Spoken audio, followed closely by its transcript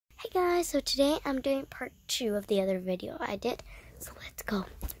guys, so today I'm doing part 2 of the other video I did. So let's go.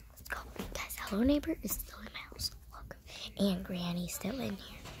 Let's go. Guys, Hello Neighbor is still in my house. Welcome. And Granny's still in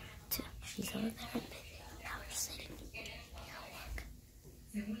here too. She's over there in the couch sitting. Now look.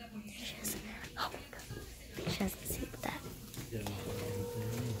 She hasn't, oh my god. She hasn't seen that.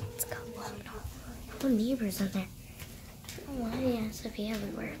 Let's go. Oh no. Hello Neighbor's in there. I don't know why he has to be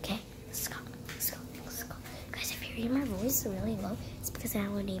everywhere. Okay, let's go. Let's go. Let's go. Guys, if you hear my voice really low, it's because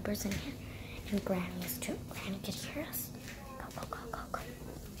Hello Neighbor's in here. And Granny is too. Granny can hear us. Go, go, go, go, go.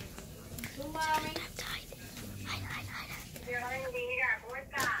 It's a good time to hide. Hide, hide, hide, hide.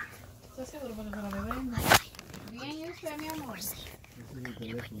 We're safe. Look, I'm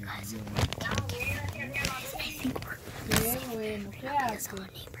gonna put you guys in the camera. Guys, I think we're safe. Because Hello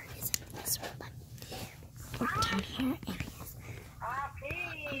Neighbor is in this room. But we're down here and he's looking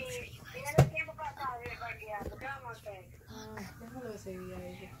for you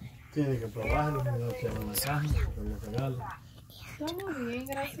guys. Tiene que probarlo, no tiene una caja, con los regalos. Estamos bien,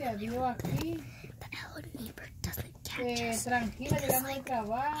 gracias a Dios aquí. The Hello Neighbor doesn't catch us. Tranquila, llegando del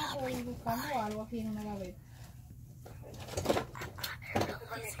trabajo y buscando algo aquí en una gaveta.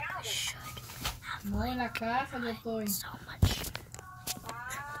 No, en la casa yo estoy. So much.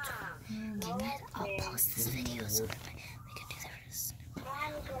 Okay, guys, I'll post this video so that we can do this.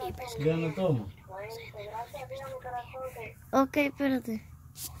 Ya no tomo. Okay, espérate.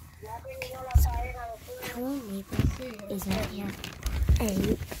 Hello Neighbor is not here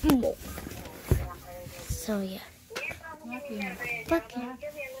anymore. So yeah. Okay,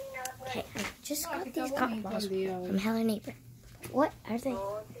 I just got these cotton balls from Hello Neighbor. What are they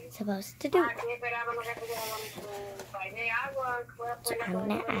supposed to do? So I'm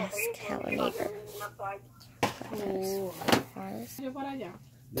gonna ask Hello Neighbor.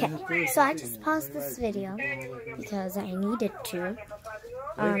 Okay, so I just paused this video because I needed to,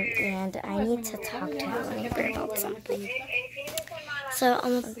 and I need to talk to Hello Neighbor about something. So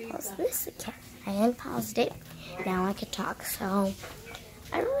I'm gonna pause this again. I unpaused it. Now I can talk. So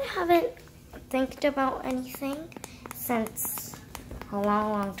I really haven't think about anything since a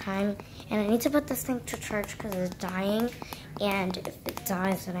long time, and I need to put this thing to charge because it's dying. And if it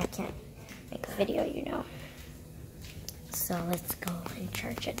dies, then I can't make a video, you know. So let's go and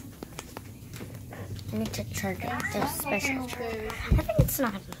charge it. I need to charge it with a special charger. I think it's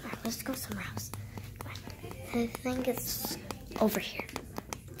not in there. Let's go somewhere else. Come on. I think it's over here.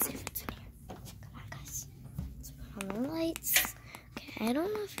 Let's see if it's in here. Come on, guys. Let's put on the lights. Okay, I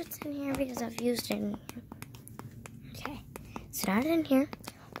don't know if it's in here because I've used it in here. Okay, it's not in here.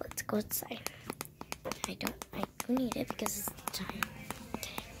 Let's go outside. I do need it because it's dying.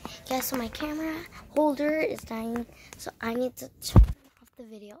 Yeah, so my camera holder is dying, so I need to turn off the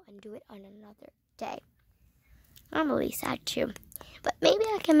video and do it on another day. I'm really sad too, but maybe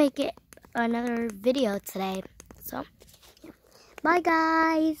I can make it another video today. So, yeah. Bye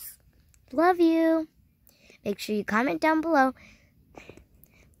guys, love you. Make sure you comment down below.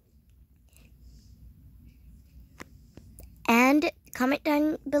 And comment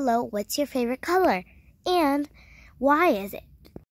down below what's your favorite color and why is it?